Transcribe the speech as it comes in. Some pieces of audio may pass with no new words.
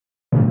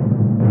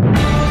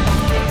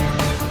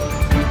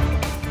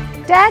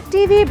Tag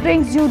TV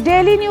brings you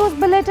daily news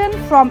bulletin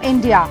from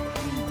India.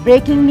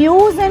 Breaking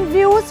news and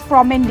views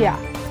from India.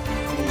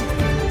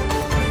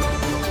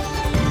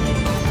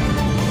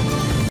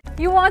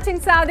 You're watching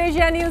South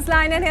Asia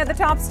Newsline, and here are the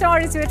top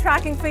stories we're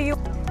tracking for you.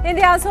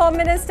 India's Home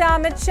Minister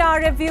Amit Shah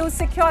reviews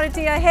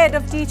security ahead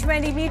of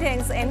G20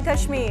 meetings in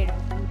Kashmir.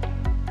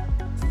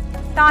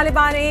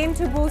 Taliban aim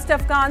to boost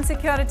Afghan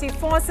security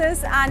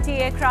forces,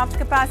 anti-aircraft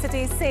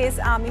capacity, says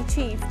Army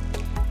Chief.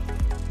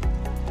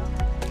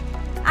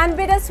 And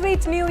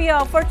bittersweet New Year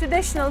for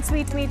traditional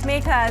sweetmeat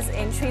makers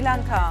in Sri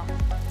Lanka.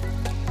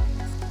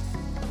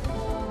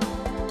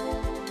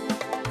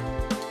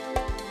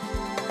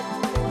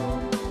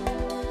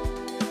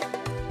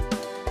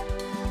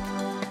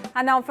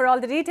 And now for all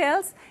the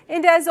details.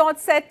 India is all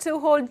set to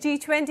hold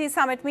G20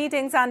 summit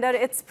meetings under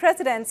its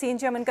presidency in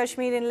Jammu and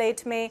Kashmir in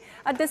late May,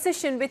 a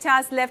decision which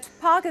has left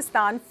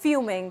Pakistan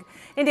fuming.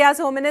 India's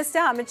Home Minister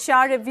Amit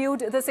Shah reviewed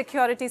the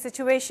security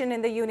situation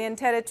in the Union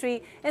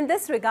territory in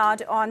this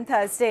regard on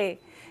Thursday.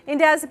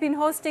 India has been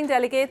hosting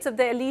delegates of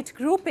the elite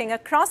grouping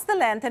across the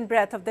length and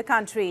breadth of the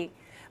country.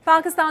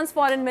 Pakistan's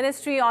Foreign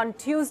Ministry on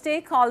Tuesday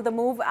called the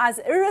move as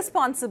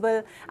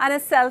irresponsible and a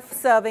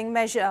self-serving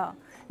measure.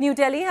 New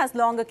Delhi has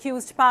long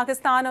accused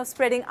Pakistan of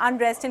spreading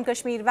unrest in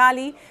Kashmir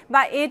Valley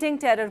by aiding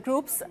terror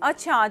groups, a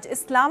charge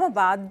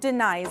Islamabad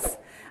denies.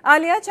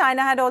 Earlier,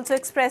 China had also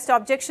expressed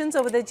objections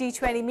over the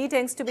G20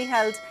 meetings to be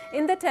held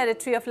in the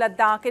territory of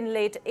Ladakh in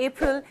late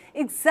April,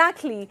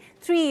 exactly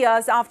 3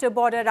 years after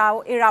border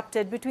row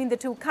erupted between the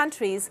two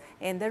countries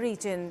in the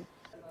region.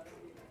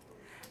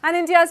 And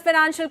India's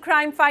Financial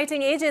Crime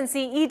Fighting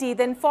Agency, ED,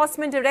 the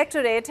Enforcement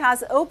Directorate,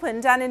 has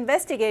opened an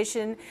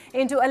investigation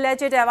into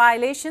alleged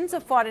violations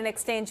of foreign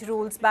exchange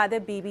rules by the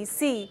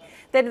BBC.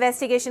 The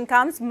investigation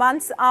comes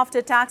months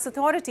after tax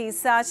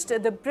authorities searched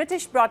the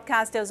British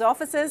broadcaster's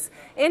offices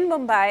in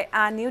Mumbai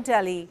and New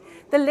Delhi.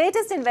 The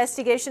latest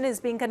investigation is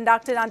being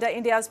conducted under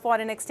India's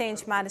Foreign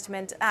Exchange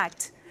Management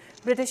Act.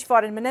 British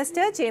Foreign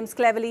Minister James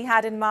Cleverly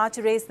had in March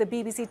raised the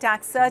BBC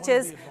tax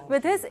searches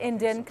with his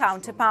Indian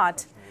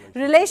counterpart.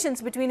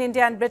 Relations between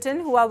India and Britain,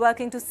 who are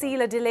working to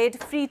seal a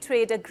delayed free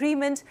trade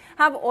agreement,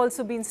 have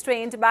also been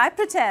strained by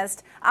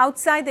protest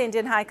outside the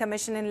Indian High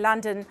Commission in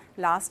London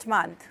last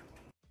month.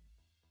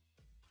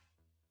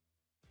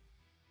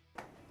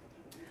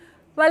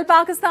 Well,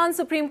 Pakistan's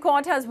Supreme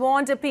Court has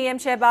warned PM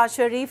Shehbaz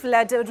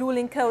Sharif-led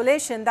ruling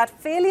coalition that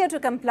failure to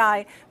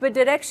comply with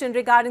direction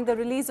regarding the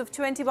release of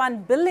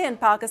 21 billion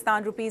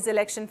Pakistan rupees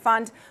election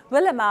fund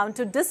will amount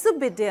to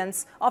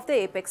disobedience of the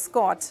apex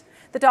court.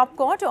 The top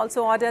court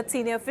also ordered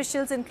senior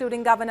officials,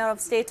 including Governor of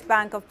State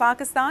Bank of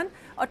Pakistan,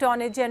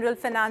 Attorney General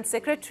Finance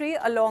Secretary,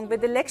 along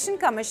with Election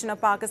Commission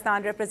of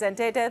Pakistan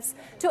representatives,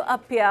 to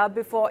appear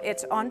before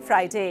it on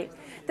Friday.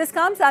 This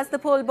comes as the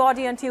poll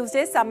body on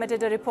Tuesday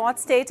submitted a report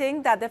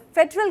stating that the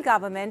federal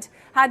government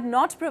had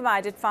not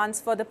provided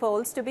funds for the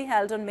polls to be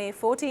held on May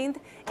 14th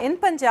in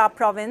Punjab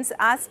province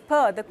as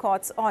per the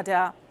court's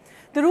order.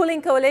 The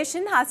ruling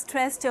coalition has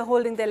stressed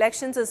holding the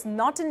elections is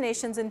not in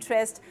nation's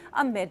interest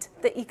amid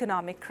the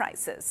economic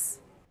crisis.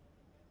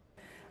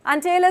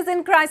 And tailors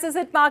in crisis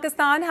in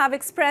Pakistan have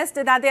expressed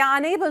that they are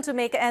unable to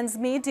make ends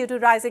meet due to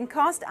rising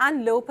cost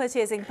and low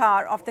purchasing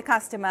power of the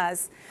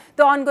customers.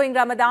 The ongoing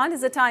Ramadan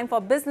is a time for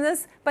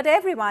business, but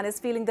everyone is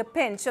feeling the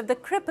pinch of the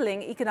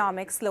crippling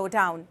economic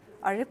slowdown.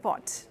 A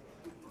report.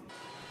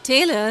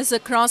 Tailors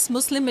across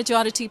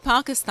Muslim-majority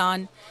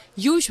Pakistan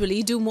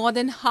usually do more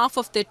than half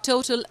of their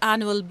total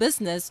annual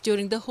business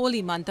during the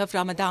holy month of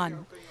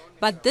Ramadan.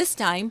 But this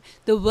time,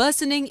 the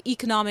worsening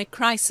economic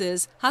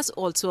crisis has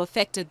also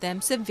affected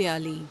them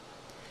severely.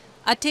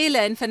 A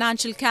tailor in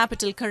financial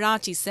capital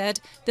Karachi said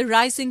the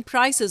rising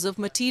prices of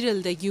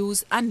material they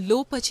use and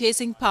low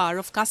purchasing power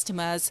of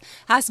customers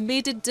has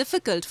made it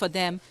difficult for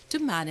them to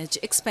manage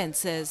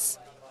expenses.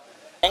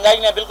 महंगाई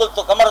ने बिल्कुल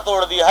तो कमर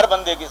तोड़ दी हर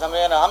बंदे की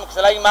समय ना हम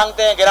सिलाई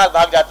मांगते हैं ग्राहक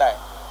भाग जाता है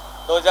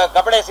तो जब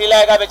कपड़े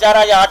सिलाएगा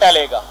बेचारा या आटा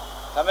लेगा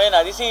समय ना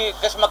इसी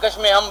कश्मकश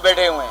में हम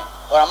बैठे हुए हैं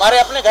और हमारे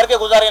अपने घर के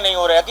गुजारे नहीं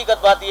हो रहे हकीकत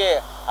बात ये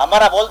है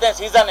हमारा बोलते हैं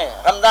सीजन है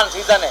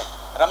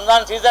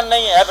रमजान सीजन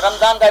नहीं है अब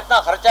रमजान का इतना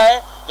खर्चा है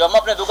जो हम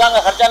अपने दुकान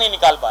का खर्चा नहीं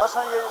निकाल पा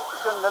रहे। ये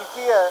जो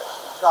नलकी है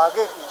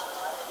धागे की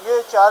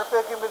ये 4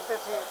 रुपए की मिलती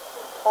थी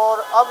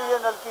और अब ये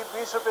नलकी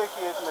 20 रुपए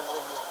की एक मिल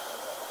रही है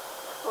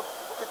तो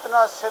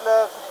कितना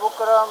सिल्क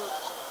बुकरम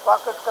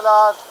पॉकेट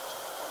क्लॉथ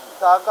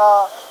धागा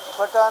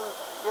बटन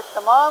ये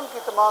तमाम की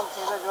तमाम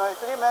चीजें जो है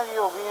इतनी महंगी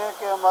हो गई हैं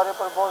कि हमारे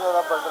पर बहुत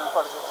ज़्यादा बर्डन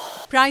पड़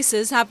गया।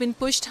 Prices have been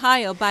pushed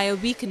higher by a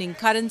weakening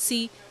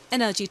currency,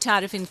 energy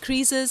tariff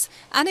increases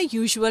and a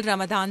usual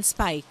Ramadan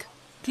spike.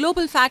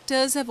 Global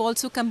factors have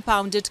also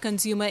compounded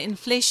consumer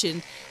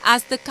inflation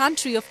as the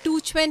country of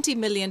 220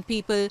 million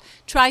people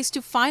tries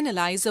to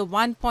finalize a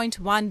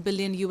 $1.1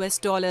 billion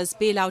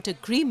bailout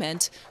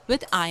agreement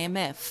with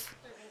IMF.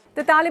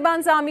 The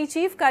Taliban's army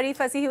chief, Qari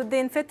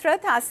Fasihuddin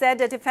Fitrat, has said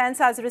the defense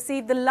has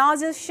received the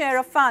largest share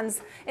of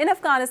funds in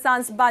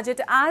Afghanistan's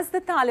budget as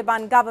the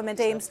Taliban government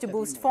aims to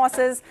boost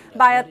forces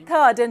by a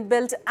third and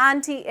build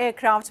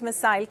anti-aircraft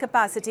missile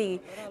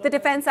capacity. The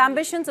defense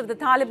ambitions of the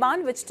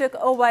Taliban, which took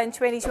over in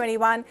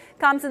 2021,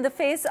 comes in the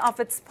face of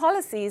its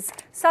policies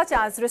such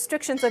as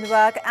restrictions on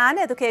work and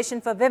education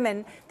for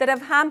women that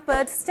have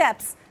hampered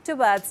steps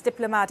towards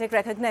diplomatic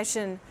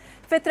recognition.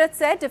 Fitrat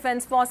said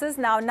defense forces,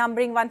 now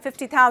numbering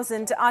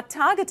 150,000, are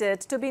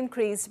targeted to be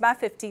increased by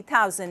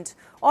 50,000,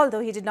 although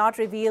he did not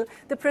reveal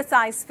the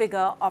precise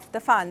figure of the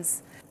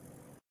funds.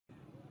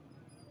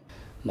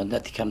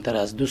 مدتی کمتر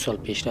از 2 سال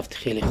پیشرفت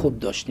خیلی خوب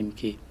داشتیم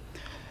که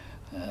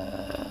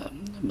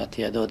به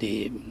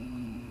تعدادی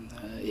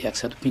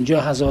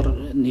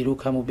 150,000 نیرو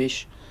کم و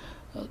بیش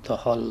تا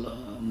حال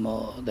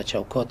ما در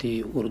چوکات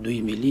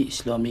اردوی ملی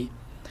اسلامی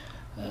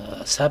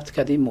ثبت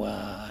کردیم و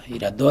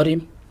ایراد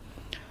داریم.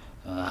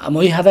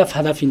 اما این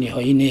هدف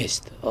نهایی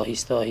نیست.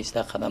 آهسته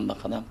آهسته قدم به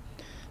قدم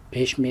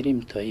پیش میریم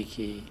تا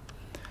اینکه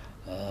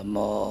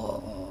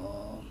ما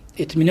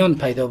اطمینان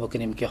پیدا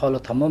بکنیم که حالا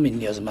تمام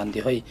نیازمندی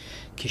های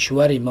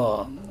کشور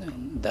ما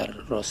در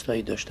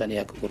راستای داشتن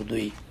یک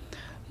اردوی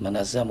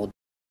منظم و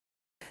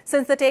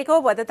Since the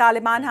takeover, the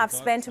Taliban have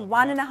spent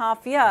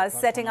 1.5 years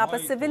setting up a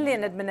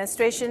civilian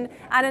administration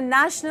and a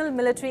national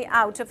military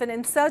out of an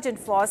insurgent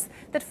force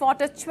that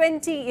fought a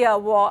 20-year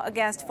war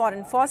against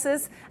foreign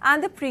forces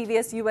and the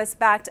previous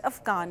US-backed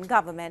Afghan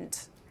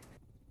government.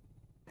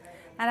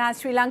 And as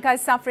Sri Lanka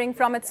is suffering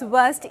from its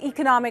worst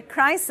economic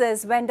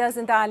crisis, vendors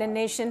in the island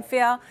nation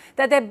fear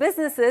that their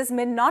businesses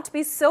may not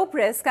be so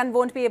brisk and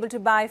won't be able to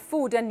buy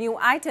food and new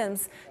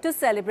items to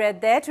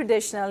celebrate their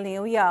traditional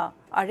New Year.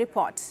 A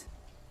report.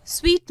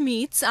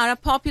 Sweetmeats are a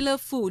popular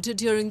food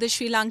during the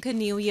Sri Lankan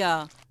New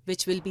Year,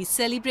 which will be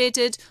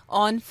celebrated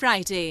on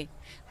Friday.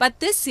 But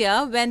this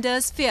year,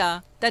 vendors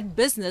fear that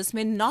business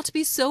may not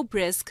be so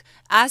brisk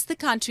as the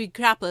country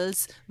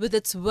grapples with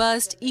its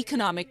worst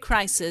economic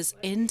crisis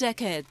in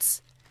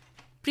decades.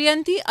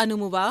 Priyanti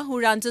Anumuva, who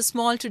runs a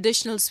small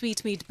traditional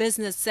sweetmeat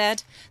business,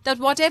 said that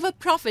whatever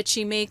profit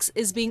she makes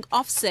is being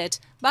offset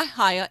by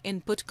higher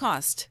input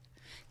cost.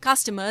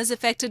 Customers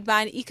affected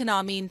by an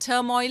economy in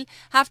turmoil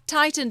have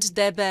tightened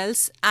their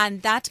belts,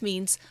 and that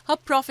means her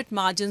profit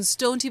margins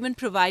don't even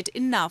provide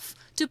enough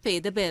to pay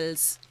the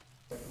bills.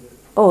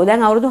 Oh,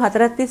 then අවුරුදු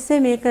 4ක් තිස්සේ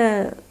මේක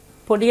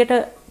පොඩියට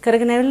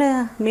කරගෙන ඇවිල්ලා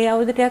මේ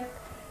අවුරුදු ටිකක්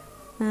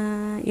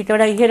ඊට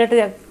වඩා ඉහළට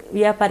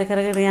ව්‍යාපාර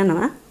කරගෙන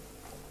යනවා.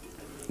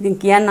 ඉතින්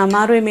කියන්න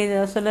අමාරුයි මේ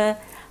දවස්වල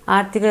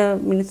ආර්ථික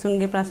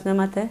මිනිසුන්ගේ ප්‍රශ්න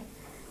මත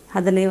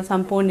හදන ඒවා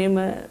සම්පූර්ණයෙන්ම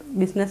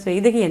බිස්නස්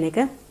වෙයිද කියන එක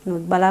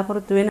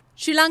බලාපොරොත්තු වෙන.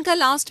 Sri Lanka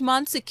last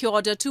month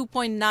secured a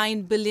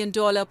 $2.9 billion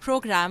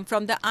program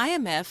from the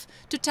IMF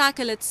to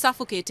tackle its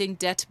suffocating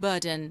debt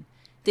burden.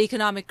 The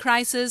economic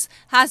crisis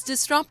has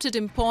disrupted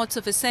imports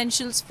of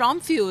essentials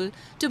from fuel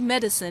to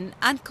medicine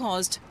and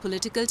caused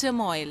political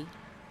turmoil.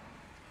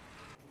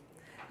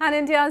 And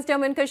India's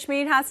Jammu and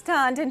Kashmir has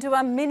turned into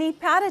a mini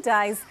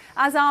paradise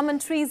as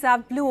almond trees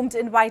have bloomed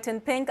in white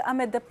and pink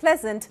amid the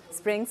pleasant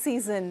spring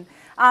season.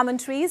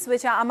 Almond trees,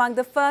 which are among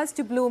the first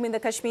to bloom in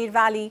the Kashmir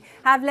Valley,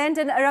 have lent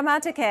an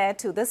aromatic air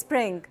to the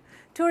spring.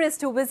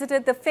 Tourists who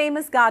visited the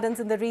famous gardens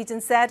in the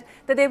region said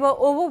that they were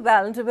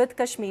overwhelmed with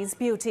Kashmir's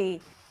beauty.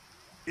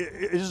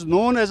 It is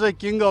known as a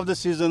king of the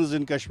seasons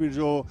in Kashmir,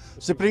 जो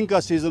spring का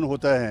season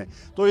होता है,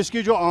 तो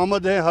इसकी जो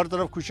आमद है हर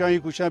तरफ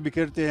खुशियाँ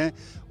बिखेरते हैं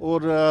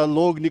और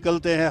लोग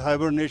निकलते हैं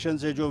हाइबरनेशन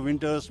से. जो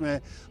विंटर्स में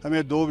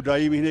हमें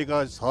 2-2.5 महीने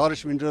का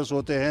हार्श विंटर्स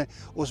होते हैं,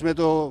 उसमें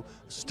तो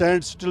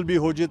स्टैंड स्टिल भी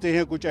हो जाते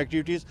हैं कुछ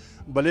एक्टिविटीज़.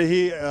 भले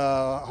ही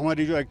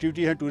हमारी जो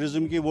एक्टिविटी है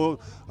टूरिज़्म की वो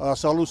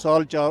सालों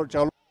साल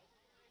चालू.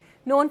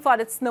 Known for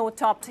its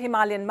snow-topped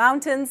Himalayan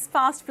mountains,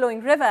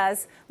 fast-flowing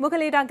rivers,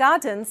 Mukhaleda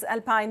gardens,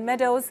 alpine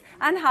meadows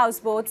and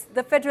houseboats,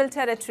 the Federal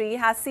Territory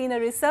has seen a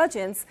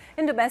resurgence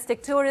in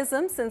domestic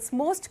tourism since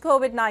most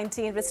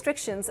COVID-19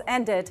 restrictions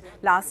ended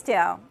last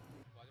year.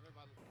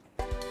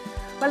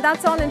 Well,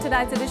 that's all in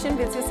tonight's edition.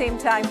 We'll see you same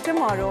time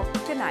tomorrow.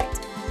 Good night.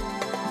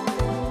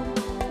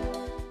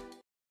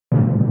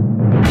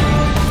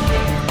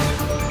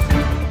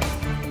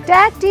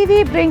 TAG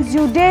TV brings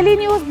you daily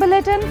news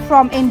bulletin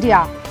from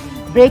India.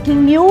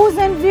 Breaking news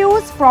and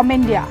views from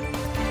India.